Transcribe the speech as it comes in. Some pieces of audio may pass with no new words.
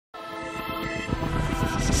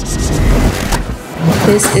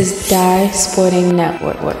This is Die Sporting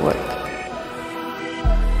Network.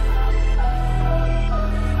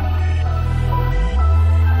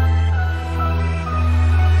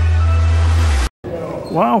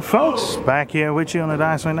 Well, folks, back here with you on the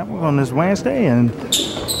Die Sporting Network on this Wednesday, and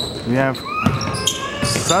we have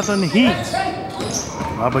Southern Heat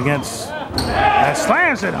up against that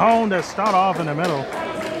slams it home to start off in the middle.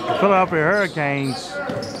 The Philadelphia Hurricanes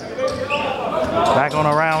back on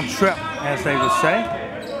a round trip, as they would say.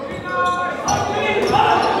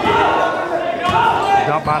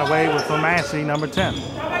 Dump by the way with Lamassi, number 10.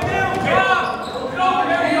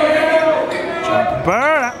 Jumper,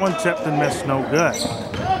 that one tipped and missed, no good.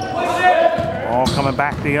 Ball coming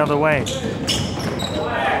back the other way.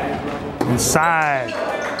 Inside,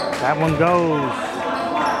 that one goes.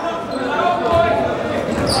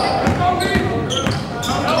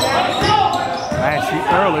 Actually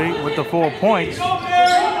early with the 4 points.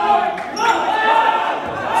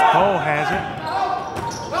 Cole has it.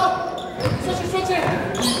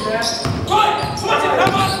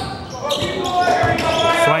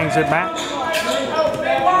 Swings it back.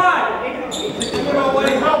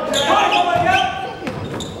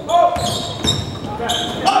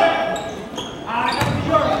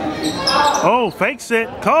 Oh, fakes it.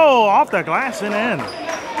 Cole off the glass and in.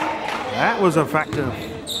 That was effective.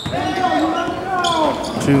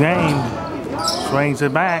 2 game. Swings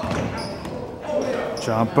it back.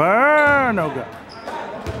 Jumper, no good.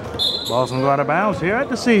 Ball's gonna go out of bounds here at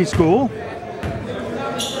the C School.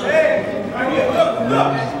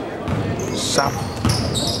 South.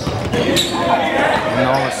 And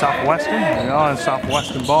all in Southwestern. We are in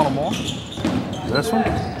Southwestern Baltimore. This one.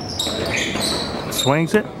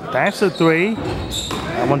 Swings it. That's a 3.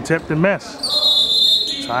 That one tipped and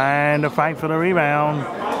missed. Trying to fight for the rebound.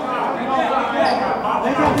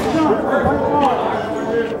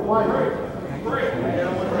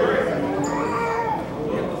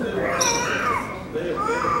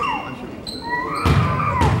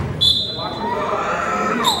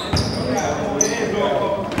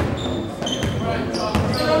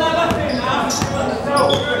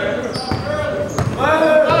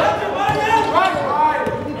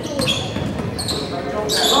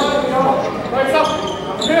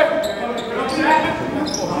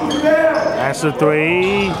 That's a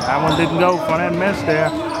 3. That one didn't go for that miss there.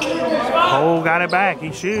 Cole got it back.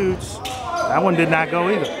 He shoots. That one did not go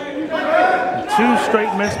either. 2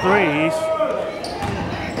 straight missed threes.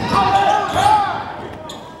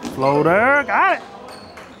 Floater. Got it.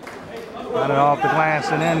 Got it off the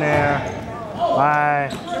glass and in there by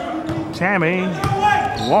Tammy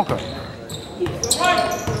Walker.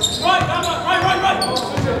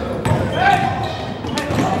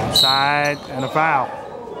 Side and a foul.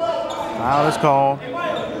 Foul is called.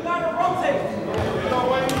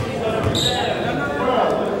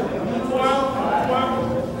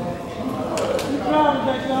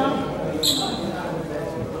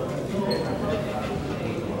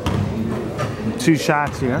 Two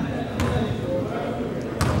shots here.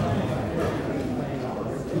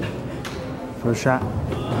 First shot,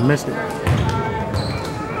 missed it.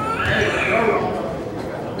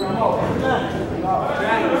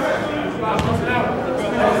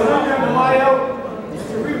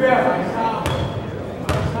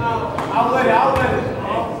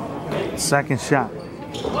 Second shot.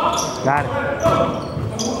 Got it.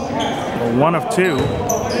 1 of 2.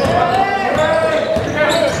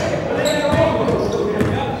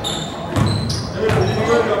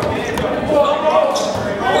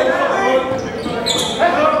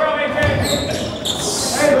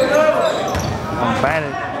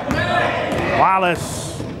 Batted.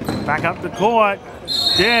 Wallace back up the court.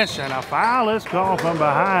 Dish, and a foul is called from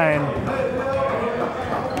behind.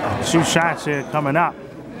 2 shots here coming up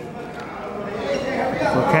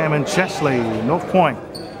for Cameron Chesley, North Point.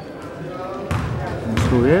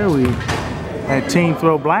 So here we had team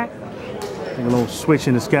throw black. I think a little switch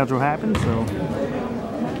in the schedule happened, so.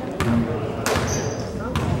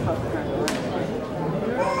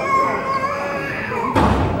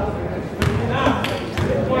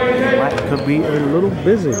 Black could be a little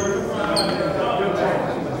busy.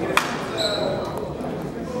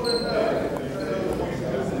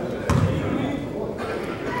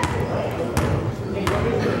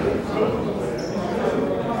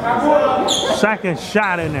 Second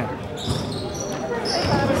shot in there.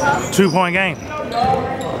 2-point game.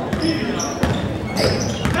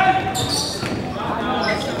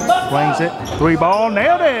 Swings it. 3 ball.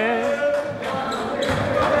 Nailed it.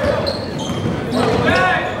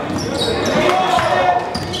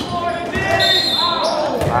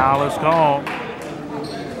 Foul is called.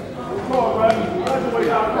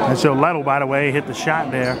 And so Lettle, by the way, hit the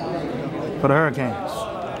shot there for the Hurricanes.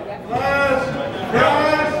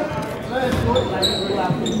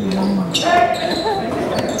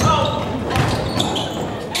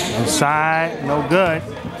 Inside, no good.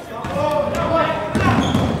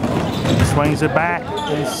 Swings it back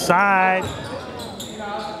inside.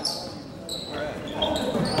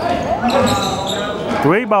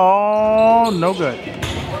 Three ball, no good.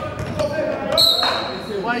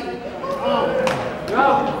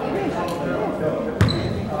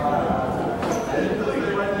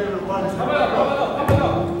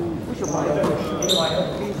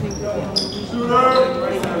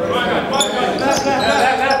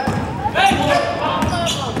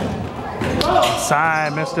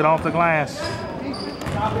 Side missed it off the glass.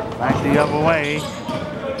 Back the other way.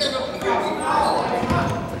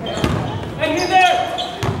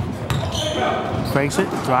 Fakes it,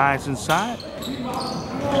 drives inside.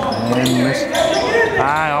 And missed.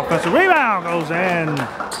 High offensive rebound goes in.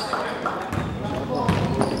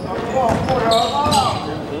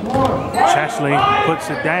 Chesley puts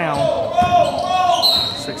it down.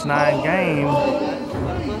 6-9 game.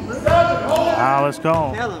 Now let's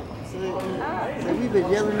go. Have you been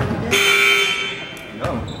yelling at him?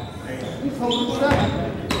 No. You told him that.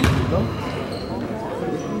 No.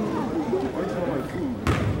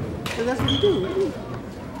 So that's what you do.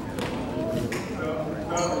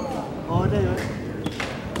 All day, right?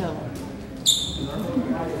 Tell him.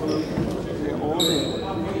 All day.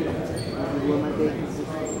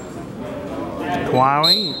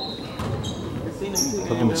 Quarry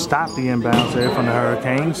looking to stop the inbounds there from the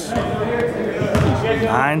Hurricanes.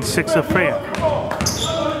 9-6 affair.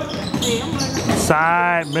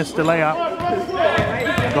 Side, missed the layup.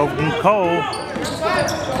 Go from Cole.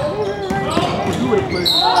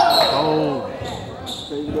 Oh.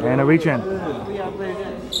 And a reach in.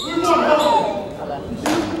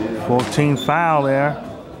 14 foul there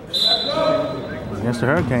against the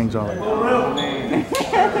Hurricanes already.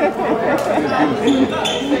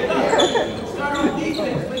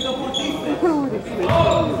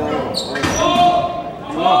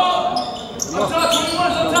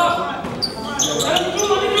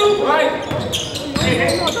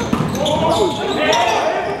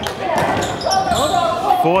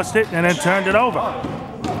 Forced it and then turned it over.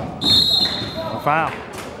 A foul.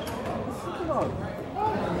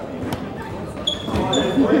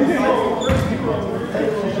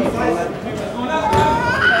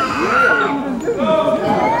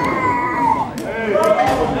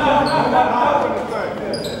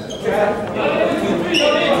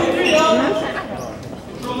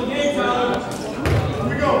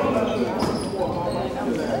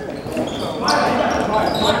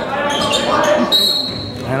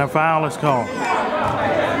 And a foul is called.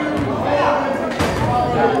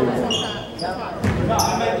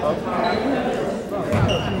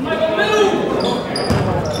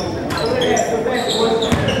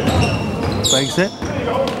 Fakes it.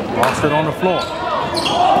 Lost it on the floor.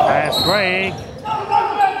 Pass Greg.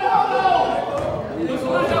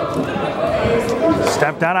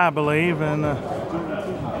 Stepped out, I believe, and the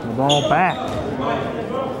ball back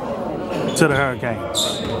to the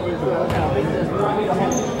Hurricanes.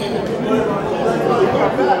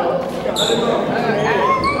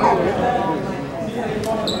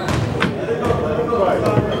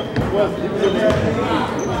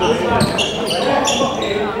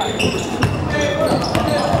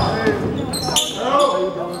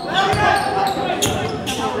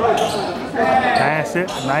 Pass it.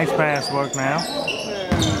 Nice pass work now.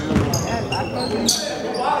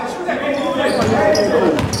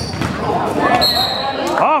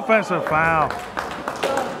 Offensive foul.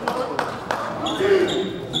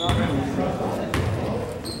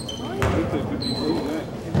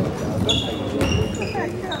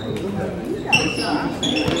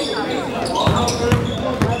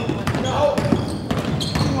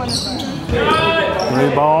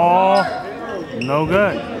 Three ball, no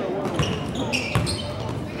good.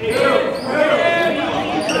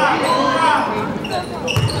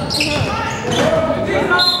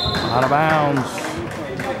 Out of bounds.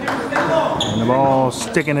 And the ball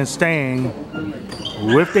sticking and staying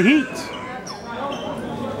with the Heat.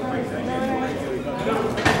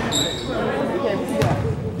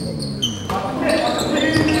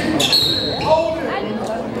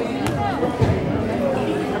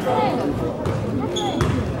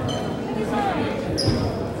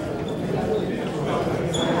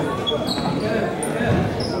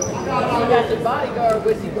 Bodyguard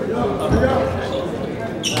with you.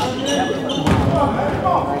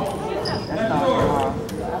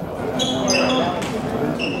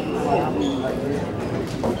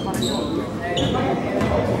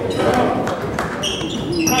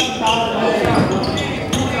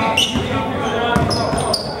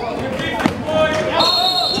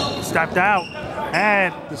 Stepped out.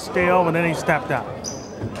 Had to stay over, then he stepped out.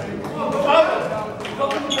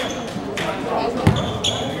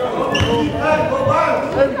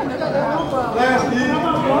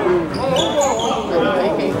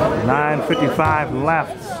 $9:55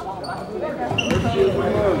 left.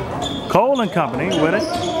 Cole and company with it.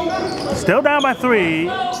 Still down by 3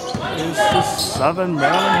 is the Southern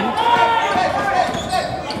Maryland Heat.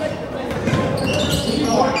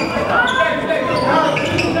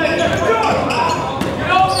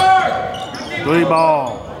 Three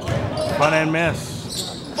ball. Front end miss.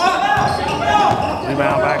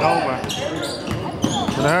 Rebound back over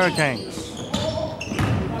to the Hurricanes.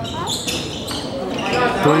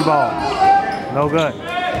 3 ball. No good.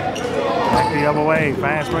 Back the other way.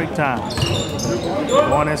 Fast break time.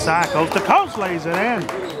 Going inside. Coast to coast lays it in.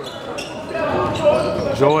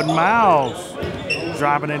 Jordan Miles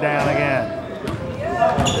dropping it down again.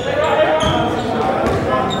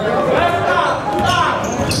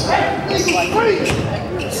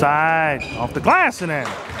 Side off the glass and in.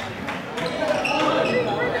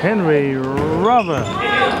 Henry Rubber.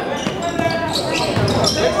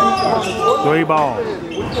 3 ball.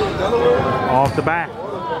 Off the back.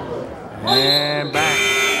 And back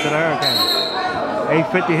to the Hurricanes.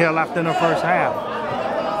 8:50 here left in the first half.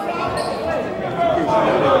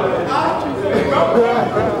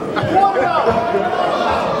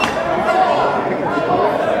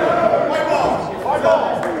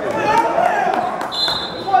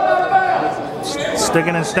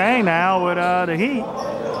 Sticking and staying now with the Heat.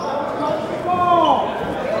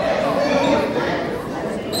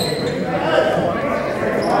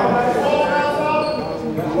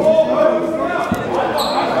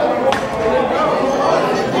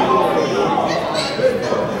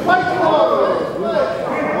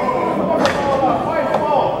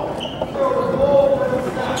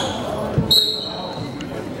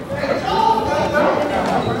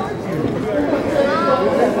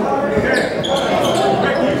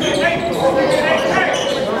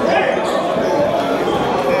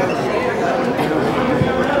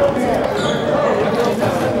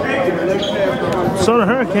 So the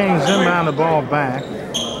Hurricanes inbound the ball back.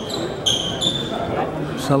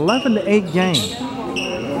 It's 11-8 game.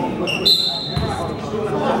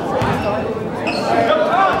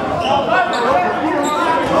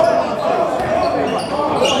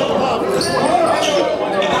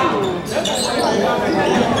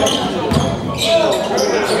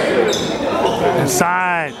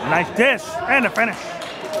 Inside, nice dish, and the finish.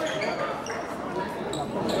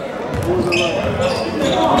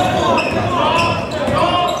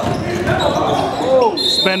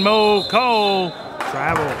 Spin move, Cole,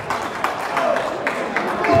 travel.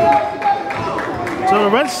 So the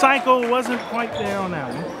red cycle wasn't quite there on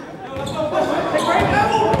that one.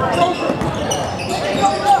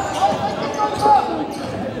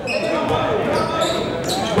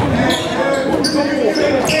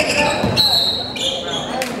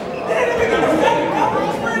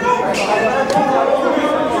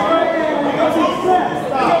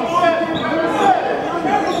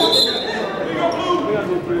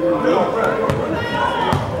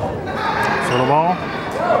 So the ball.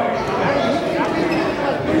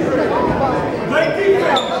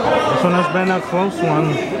 This one has been a close one.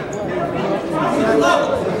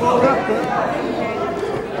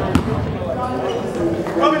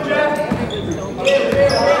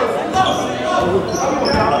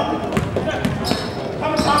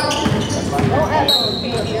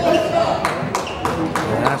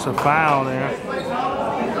 Yeah, that's a foul there.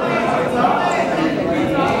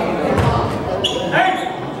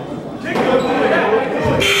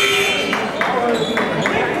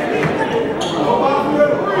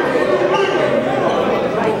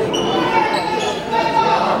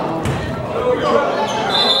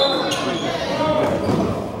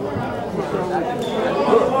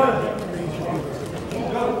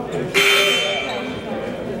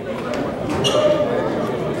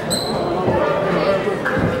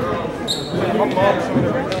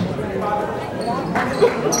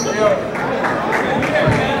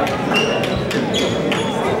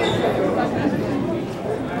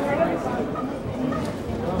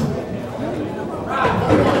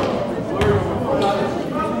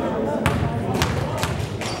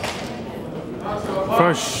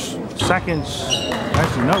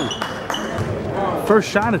 Actually no. First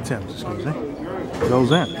shot attempt, excuse me,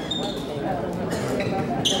 goes in.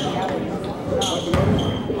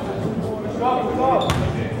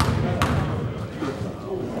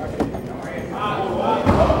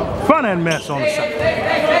 front end miss on the second.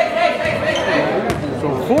 So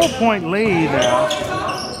 4-point lead now.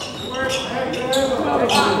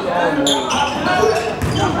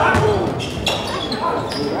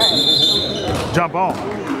 Jump ball.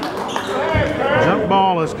 Jump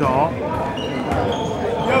ball is called.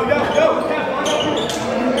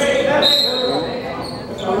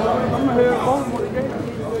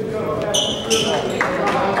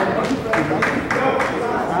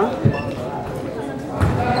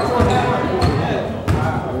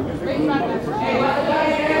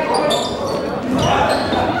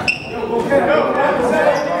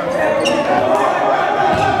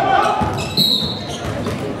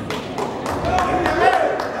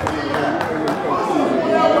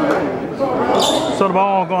 So the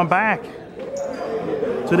ball going back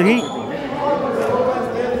to the Heat.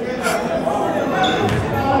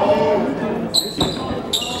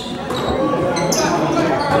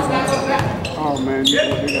 Oh man,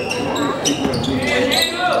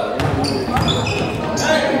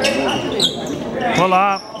 pull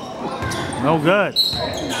up, no good.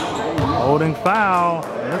 Holding foul,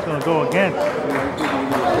 and it's going to go against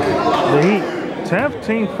the Heat. 10th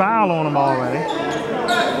team foul on them already.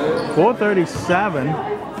 4:37.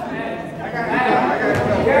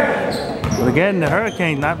 But again, the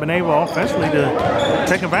Hurricanes not been able offensively to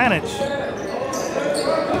take advantage.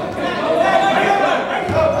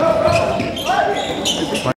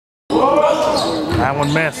 That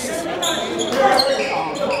one missed.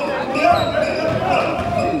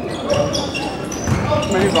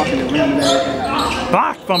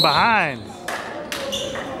 Blocked from behind.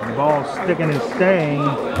 The ball sticking and staying.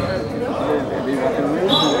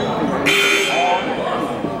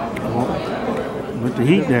 With the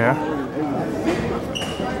Heat there.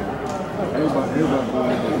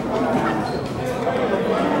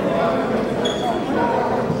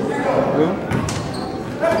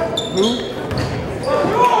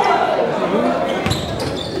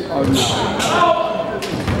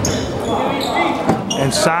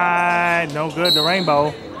 Inside, no good, the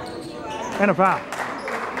rainbow. And a foul.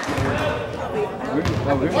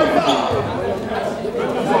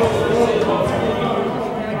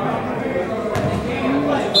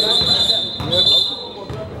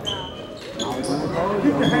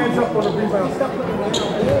 Keep your hands up on the rebound.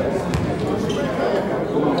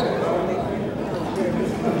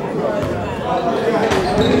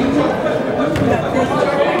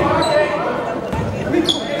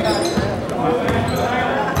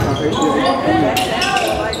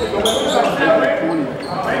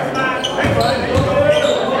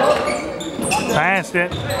 Passed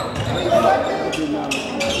it.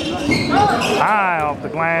 High off the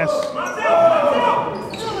glass.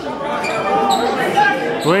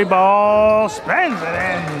 Three ball, spins it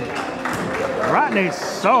in. Rodney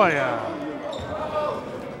Sawyer.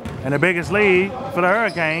 And the biggest lead for the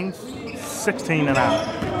Hurricanes, 16 and out.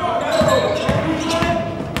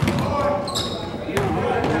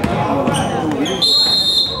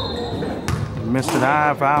 Missed it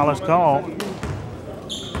high, foul is called.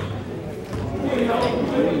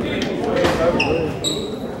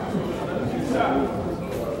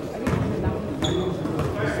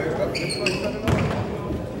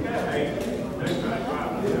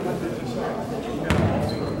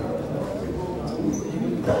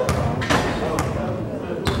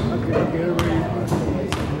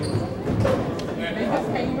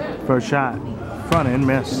 First shot, front end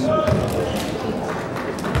miss.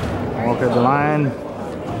 Walk at the line.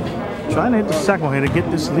 Trying to hit the second one here to get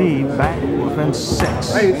this lead back within 6.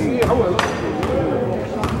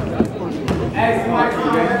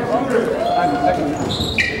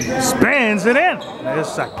 Spins it in. There's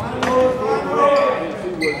second.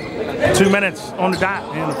 2 minutes on the dot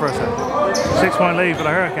in the first half. 6-point lead for the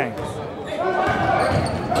Hurricanes.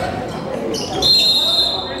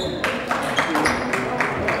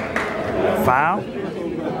 Foul.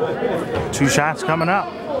 2 shots coming up.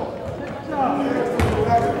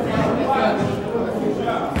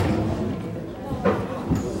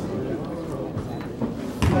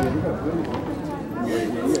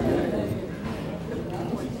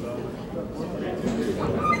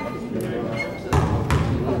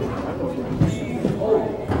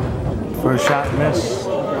 First shot miss.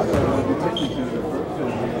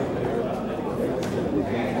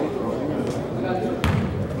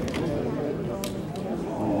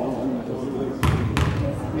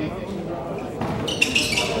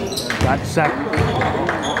 Got second.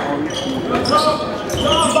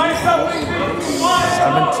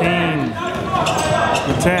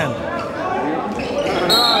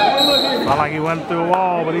 17-10. Felt like he went through a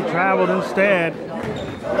wall, but he traveled instead.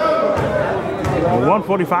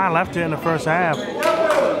 1:45 left here in the first half.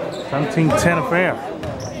 17-10 affair.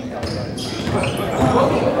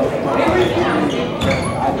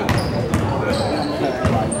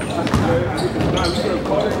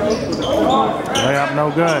 Layup no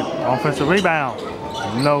good. Offensive rebound,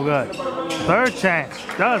 no good. Third chance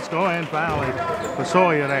does go in finally for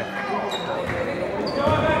Sawyer there.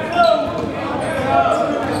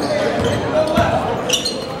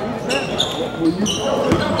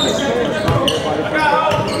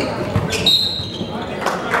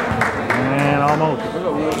 And almost.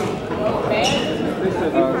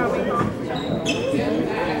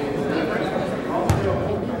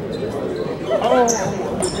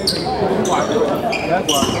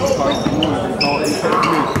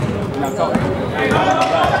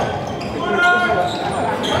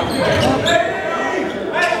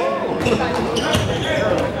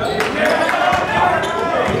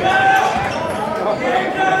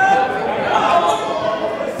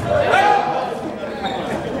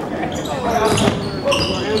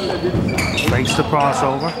 Fakes the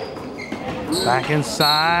crossover. Back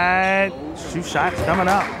inside. Shoot shots coming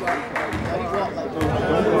up.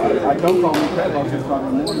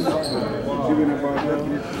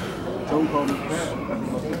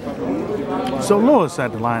 So Lewis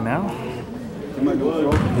at the line now.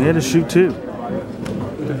 He had to shoot two.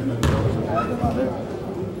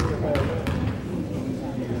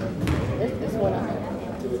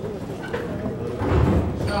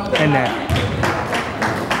 And there.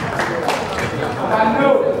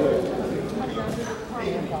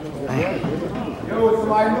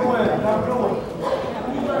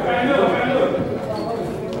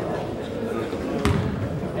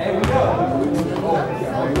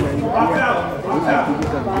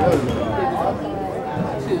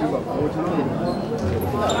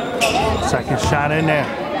 Second shot in there.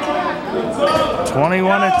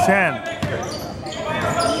 21-10.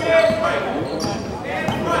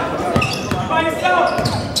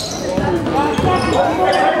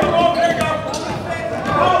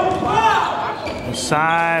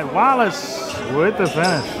 Inside, Wallace with the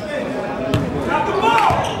finish.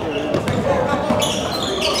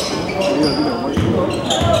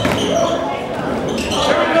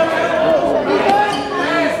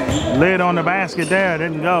 Lid on the basket there,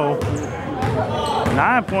 didn't go.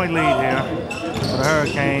 9-point lead here for the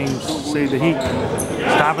Hurricanes. See the Heat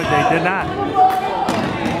stop it, they did not.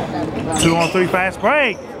 2-on-3 fast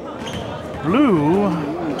break. Blew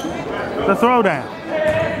the throwdown.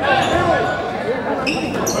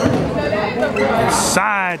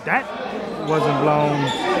 Inside, that wasn't blown.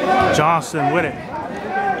 Johnson with it.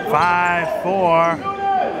 5, 4,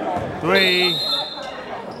 3.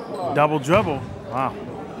 Double dribble. Wow.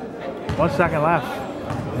 1 second left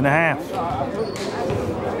in the half.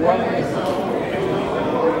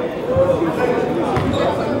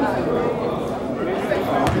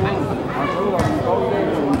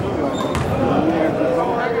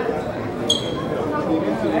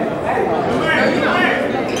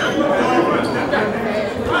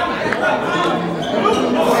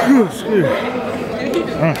 Excuse me.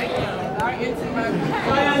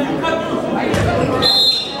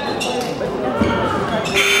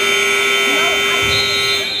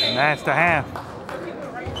 That's the half.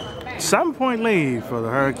 7-point lead for the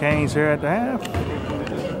Hurricanes here at the half.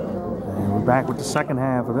 And we're back with the second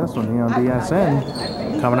half of this one here on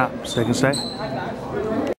DSN. Coming up, second set.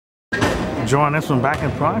 Enjoying this one back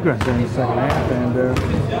in progress in the second half. And the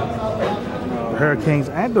Hurricanes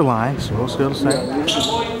at the line, so we'll still the same.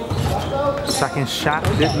 Second shot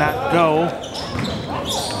did not go.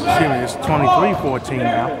 Excuse me, it's 23-14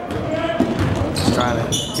 now. Just trying to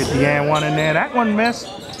get the and one in there. That one missed.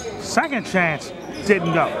 Second chance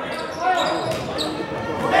didn't go.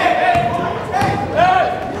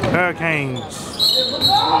 Hurricanes.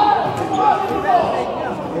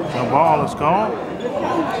 The ball is gone.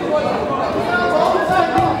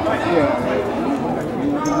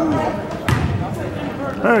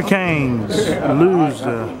 Hurricanes lose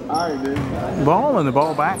the ball and the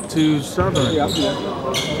ball back to Southern.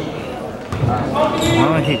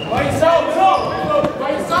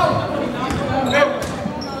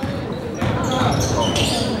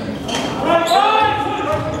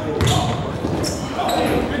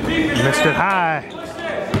 Missed it high.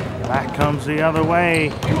 Back comes the other way.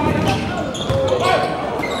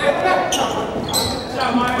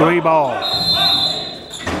 3 ball.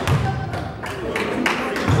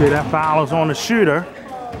 See, that foul is on the shooter.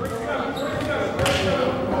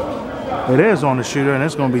 It is on the shooter, and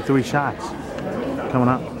it's going to be 3 shots coming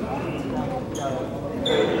up.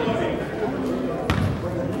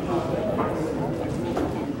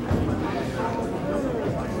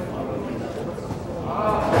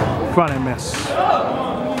 Front and miss.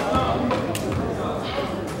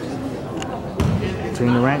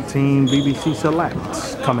 Team the ranked team, BBC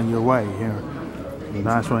Selects coming your way here. The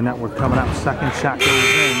Dice Running Network coming up. Second shot goes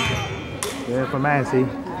in. There for Massey.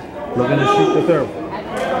 Looking to shoot the third.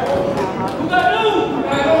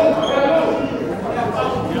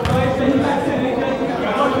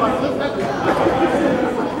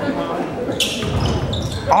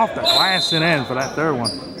 Off the glass and in for that third one.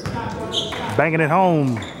 Banging it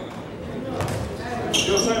home.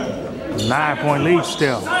 9-point lead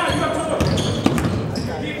still.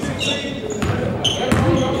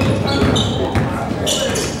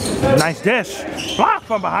 Nice dish. Block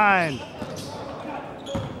from behind.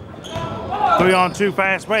 3-on-2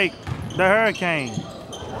 fast break. The Hurricane.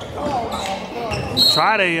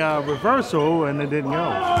 Tried a reversal and it didn't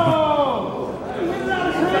go.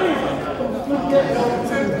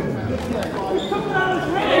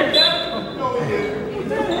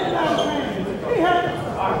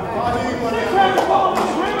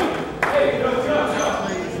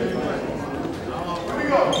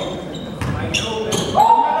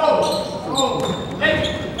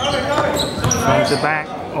 Swings it back,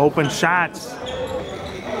 open shots.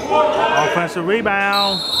 Offensive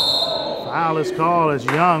rebound. Foul is called as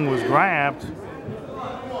Young was grabbed.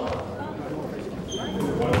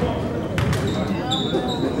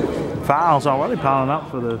 Fouls already piling up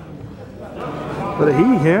for the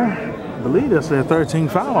Heat here. I believe that's their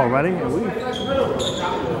 13th foul already.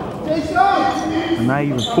 And not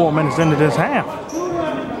even 4 minutes into this half.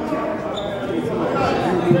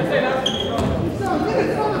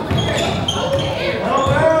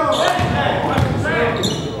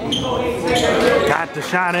 Got the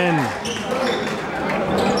shot in.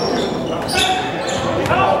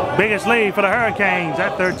 Biggest lead for the Hurricanes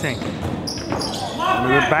at 13.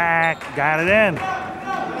 Move it back, got it in.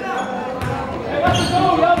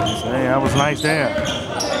 Hey, that was nice there.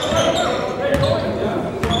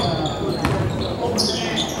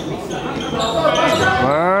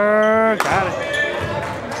 Got it.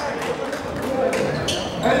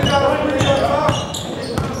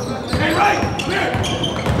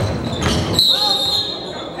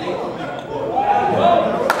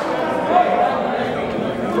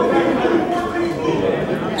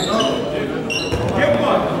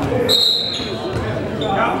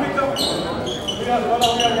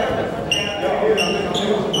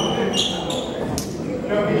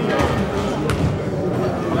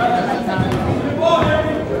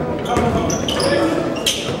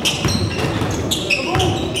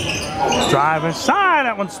 Drive inside,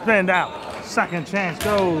 that one spinned out. Second chance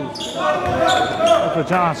goes for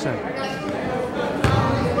Johnson.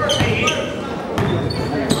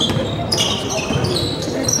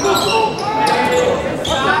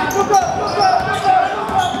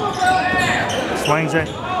 Swings it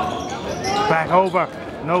back over,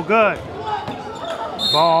 no good.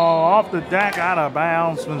 Ball off the deck, out of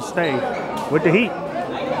bounds, and stay with the Heat.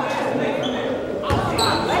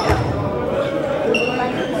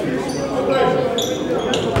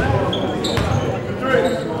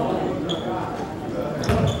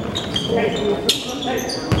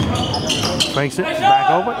 Fakes it, back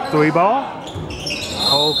over, 3-ball.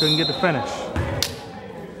 Cole couldn't get the finish.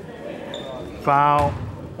 Foul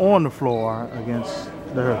on the floor against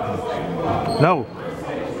the Hurricanes. No.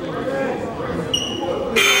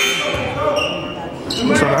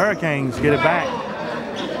 So the Hurricanes get it back.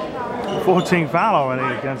 14 foul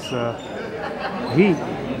already against the Heat.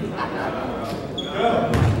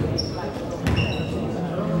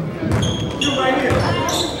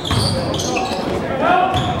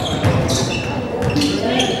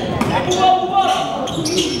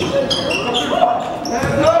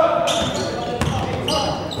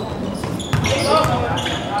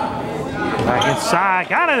 Back inside,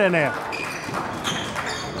 got it in there.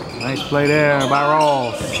 Nice play there by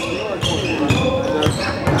Rawls.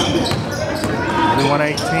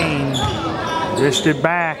 21-18, dished it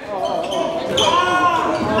back.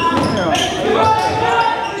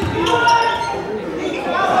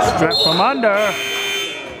 Stripped from under.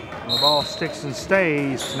 The ball sticks and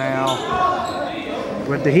stays now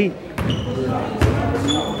with the Heat.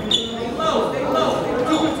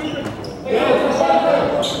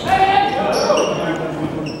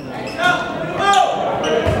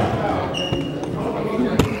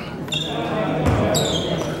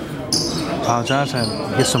 Paul Johnson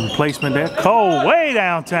gets some placement there. Cole way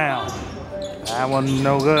downtown. That one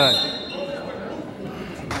no good.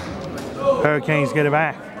 Hurricanes get it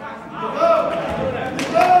back.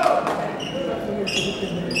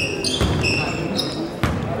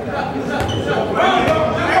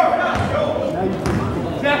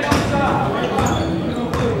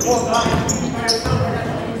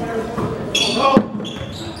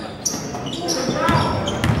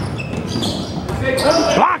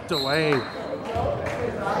 piped away.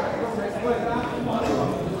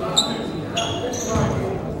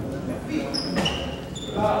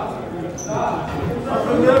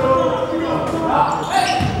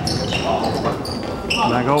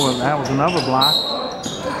 Back over, that was another block.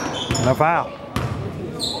 And a foul.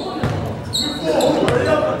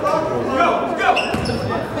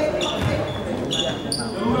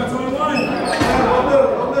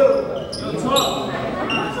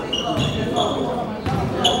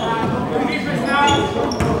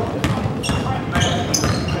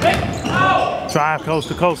 Drive coast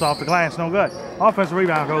to coast off the glass, no good. Offensive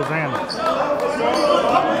rebound goes in.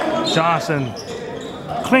 Johnson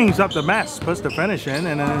cleans up the mess, puts the finish in,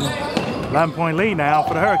 and an 11-point lead now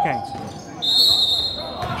for the Hurricanes.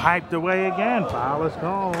 Piped away again. Foul is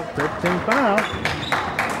called. 15 foul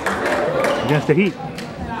against the Heat.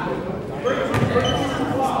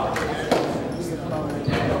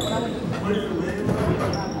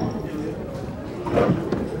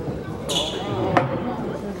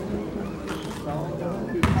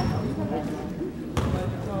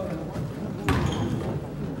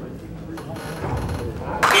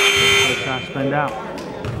 Spin out.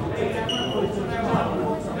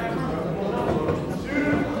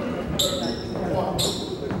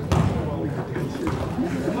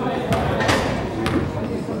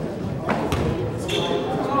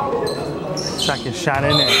 Second shot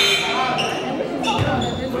in there.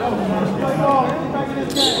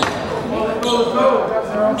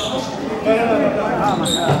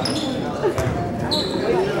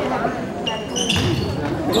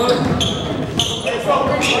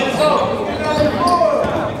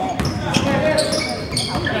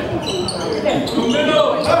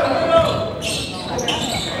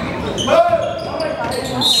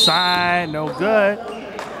 Side, no good.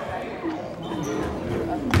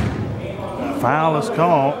 Foul is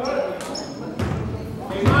called.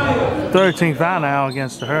 13th foul now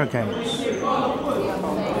against the Hurricanes.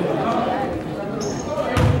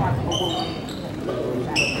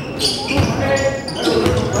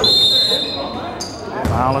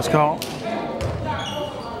 Foul is called.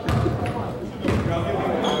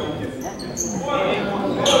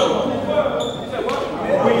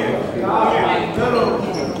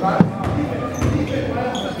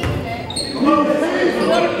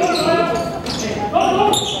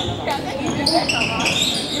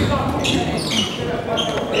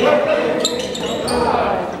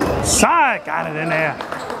 Side, got it in there.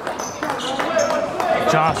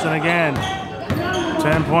 Johnson again.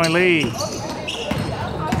 10-point lead.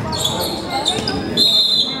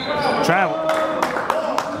 Travel.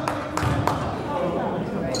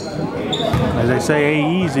 As they say, a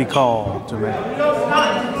easy call to me.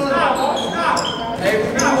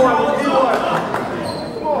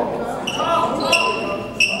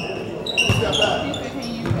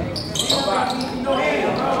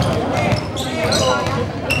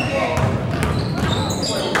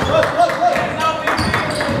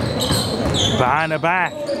 Behind the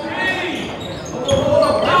back.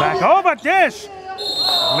 Back over dish.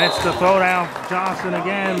 Missed the throw down. Johnson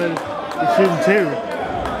again, but he's shooting two.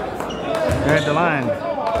 They're at the line.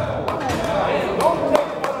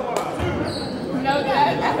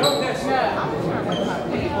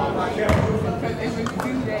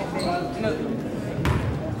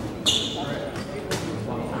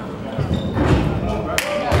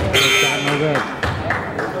 No good.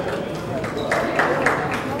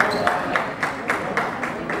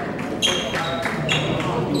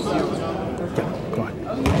 Go on.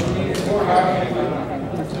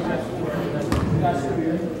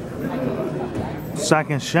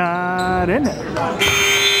 Second shot in it.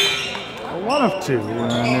 1 of 2,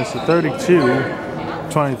 and it's a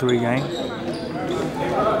 32-23 game.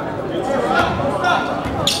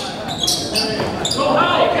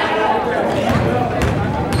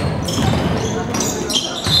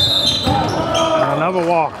 And another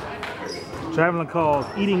walk. Traveling calls,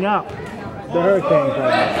 eating up the Hurricanes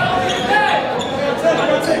right now.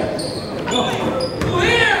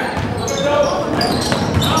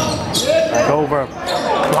 Back over,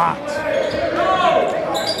 blocked.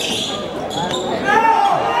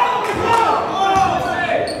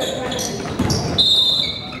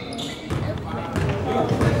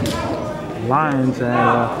 Lions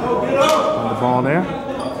on the ball there.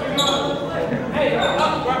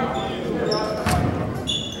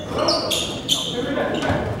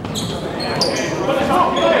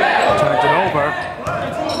 Turns it over.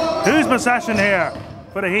 Who's possession here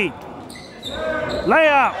for the Heat?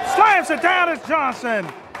 Layup, slams it down as Johnson.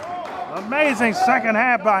 Amazing second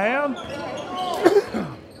half by him.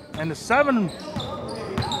 And the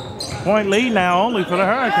 7-point lead now only for the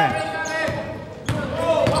Hurricanes.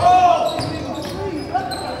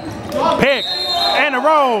 Pick and a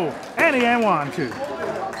roll. And he and one, too.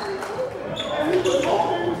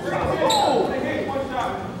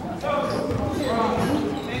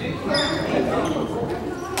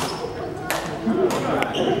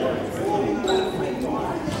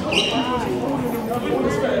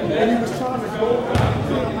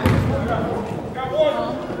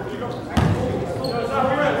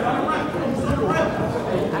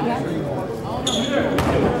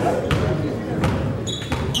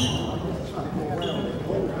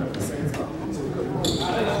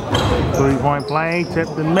 Three-point play,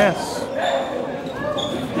 tipped and missed.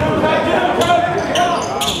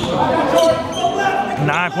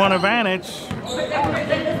 Nine-point advantage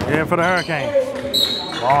here for the Hurricanes.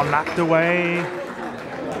 Ball knocked away.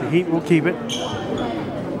 The Heat will keep it.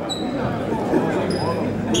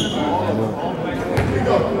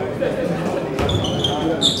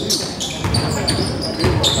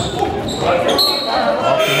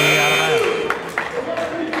 Off the knee, out of bounds.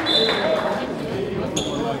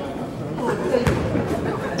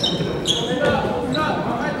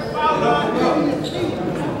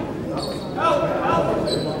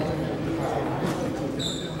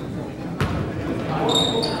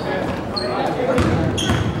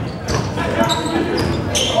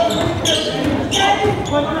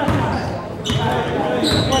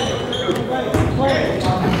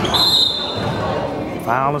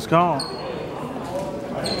 Foul is called.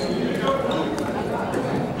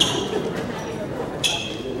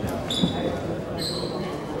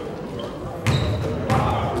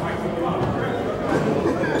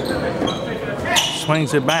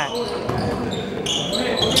 Swings it back.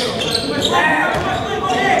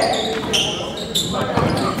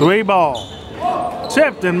 Three ball.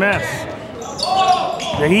 Tipped and missed.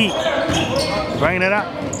 The Heat bringing it up.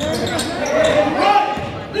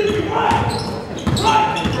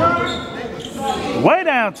 Way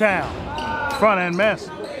downtown. Front end miss.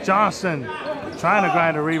 Johnson trying to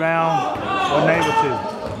grind a rebound. Wasn't able to.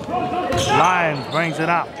 Lyons brings it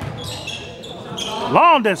up.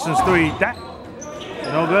 Long distance three. That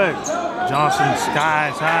no good. Johnson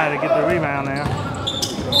skies high to get the rebound there.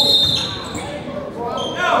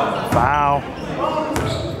 Foul.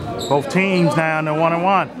 Both teams now in the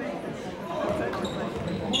 1-on-1.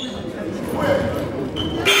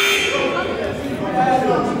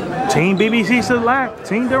 Team BBC Select,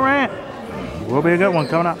 Team Durant. Will be a good one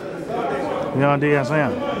coming up here on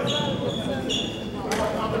DSM.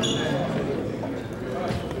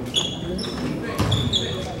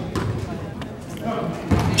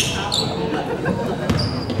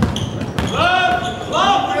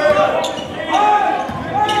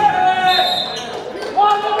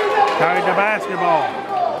 Carried the basketball.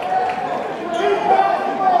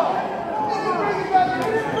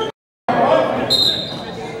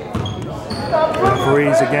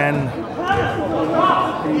 Referees again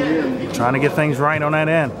trying to get things right on that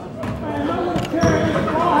end.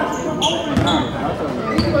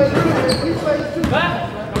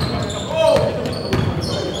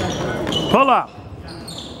 Pull up.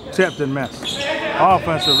 Tipped and missed.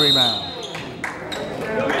 Offensive rebound.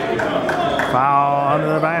 Foul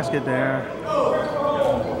under the basket there.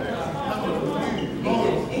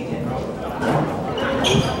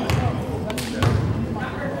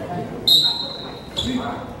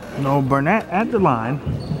 No, Burnett at the line.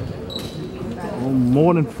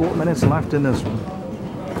 More than 4 minutes left in this one.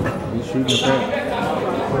 He's shooting the pair.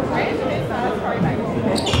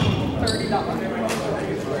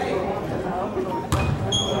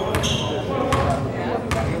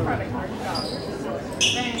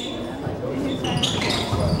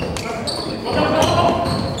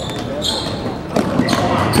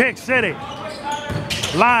 Pick City.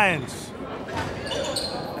 Lions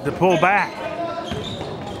to pull back.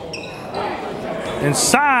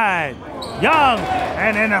 Inside, Young,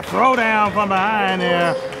 and then a throwdown from behind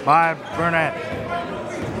there by Burnett.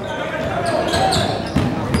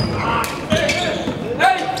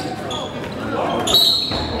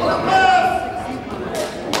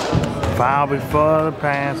 Foul before the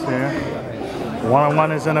pass there.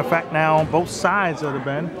 1-on-1 is in effect now on both sides of the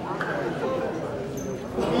bend.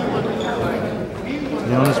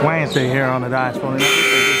 On this Wednesday here on the Dice Sporting Network.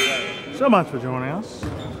 Thank you so much for joining us.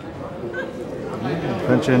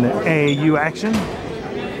 Venture into AAU action.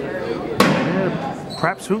 Yeah,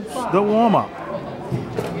 Preps Hoops, the warm-up.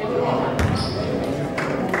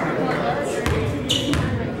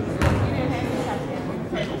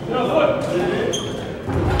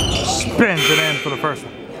 Spins it in for the first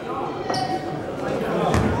one.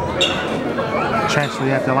 Chansley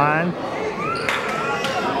at the line.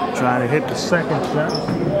 Trying to hit the second shot.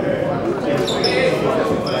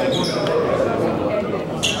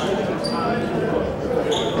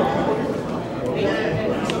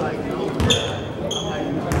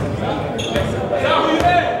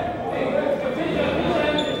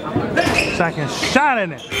 Second shot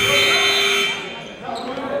in it.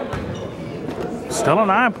 Still a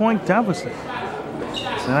 9-point deficit.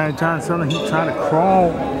 So anytime Southern Heat trying to crawl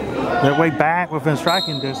their way back within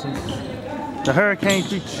striking distance, the Hurricanes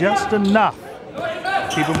do just enough to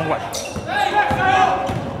keep them away.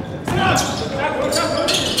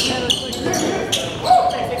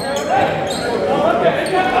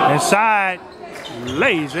 Inside,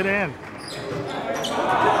 lays it in.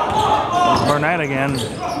 Burnett again.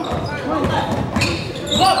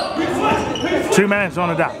 2 minutes on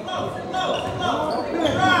the dot.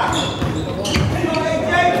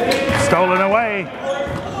 Stolen away.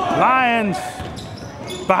 Lions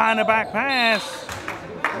behind the back pass.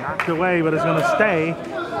 Knocked away, but it's going to stay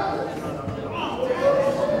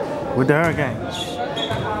with the Hurricanes.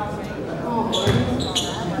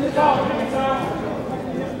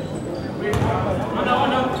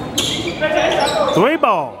 Three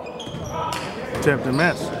ball. Tipped and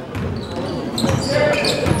missed.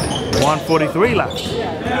 1:43 left.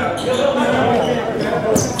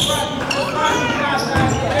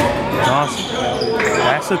 Johnson.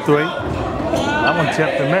 That's a three. That one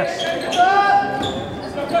tipped and missed.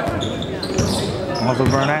 Arthur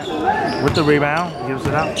Burnett with the rebound. Gives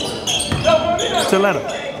it out to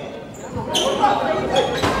Leonard.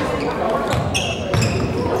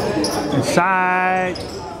 Inside.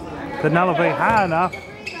 Couldn't elevate high enough.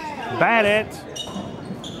 Bat it.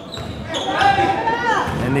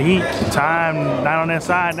 And the Heat, time not on their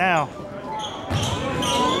side now.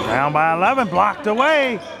 Down by 11, blocked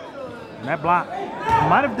away. And that block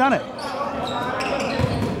might have done it.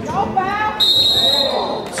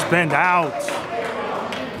 Spinned out.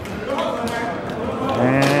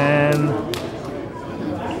 And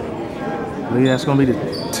I believe that's going to be the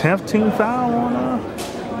 10th team foul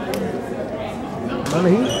on the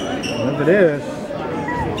Heat. If it is.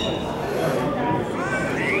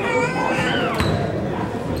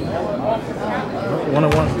 One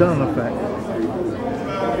and one's done in effect.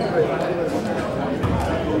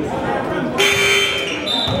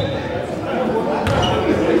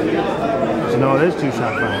 So no, it is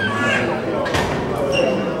 2-shot foul.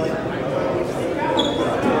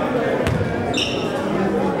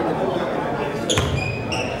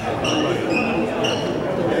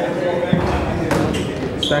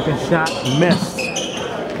 Second shot missed.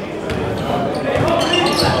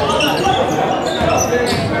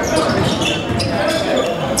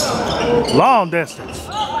 Long distance.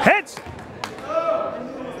 Hits.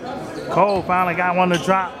 Cole finally got one to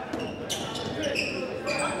drop.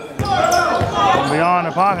 Beyond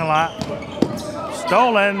the parking lot.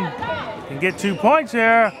 Stolen. Can get 2 points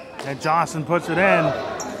here. And Johnson puts it in.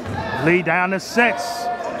 Lead down to 6.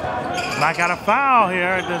 Not got a foul here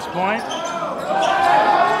at this point.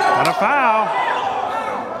 Got a foul.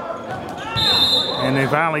 And they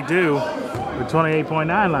finally do with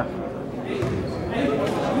 28.9 left.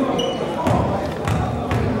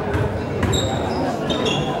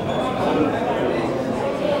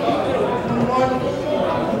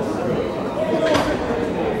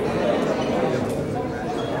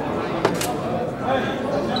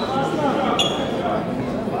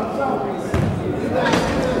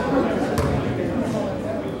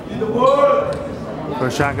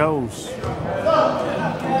 First shot goes.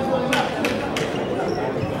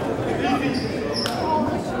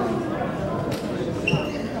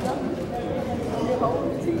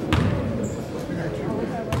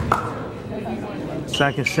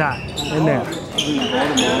 Second shot in there.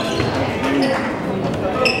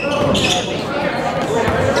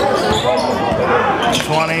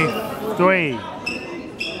 .23.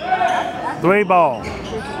 3 ball.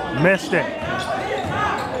 Missed it.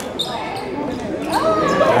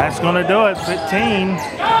 That's going to do it. 15.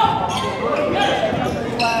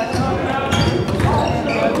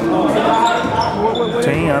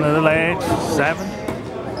 Under the ledge. 7,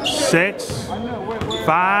 6,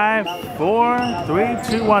 5, 4, 3,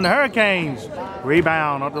 2, 1. The Hurricanes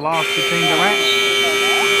rebound off the loss to Team Durant.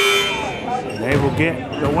 They will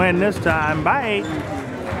get the win this time by 8,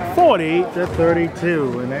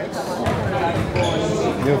 40-32. And that's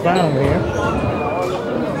your final here.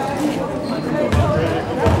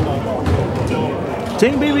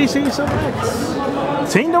 Team BBC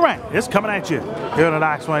selects Team Durant. It's coming at you here on the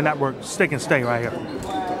Doc Swain Network. Stick and stay right here.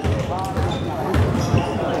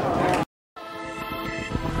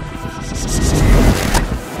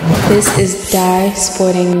 This is Dye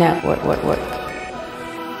Sporting Network.